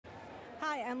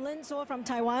I'm Lin Zuo from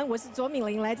Taiwan. 我是左敏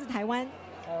玲，来自台湾。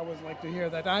 I always like to hear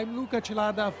that. I'm Luca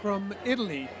Cilada from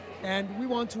Italy, and we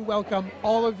want to welcome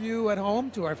all of you at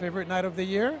home to our favorite night of the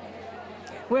year.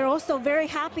 We're also very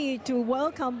happy to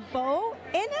welcome Bo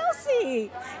and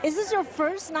Elsie. Is this your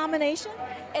first nomination?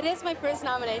 It is my first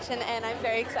nomination, and I'm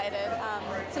very excited.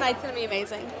 Tonight's going to be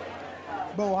amazing.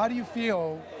 Bo, how do you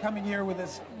feel coming here with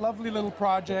this lovely little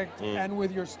project and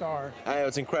with your star?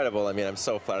 It's incredible. I mean, I'm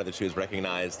so flattered that she was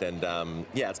recognized, and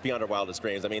yeah, it's beyond our wildest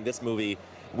dreams. I mean, this movie,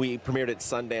 we premiered at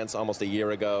Sundance almost a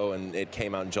year ago, and it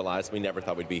came out in July, so we never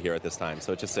thought we'd be here at this time.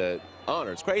 So it's just an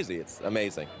honor. It's crazy. It's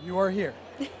amazing. You are here.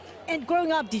 And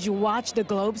growing up, did you watch the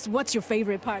Globes? What's your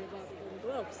favorite part about the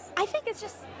Globes? I think it's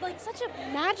just like such a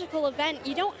magical event.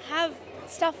 You don't have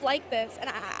stuff like this, and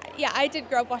I did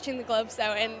grow up watching the Globes,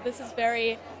 though, and this is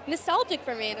very nostalgic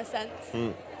for me in a sense.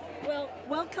 Well,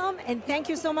 welcome and thank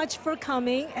you so much for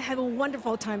coming. Have a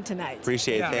wonderful time tonight.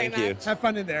 Appreciate it. Thank you. Have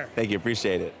fun in there. Thank you.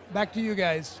 Appreciate it. Back to you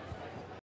guys.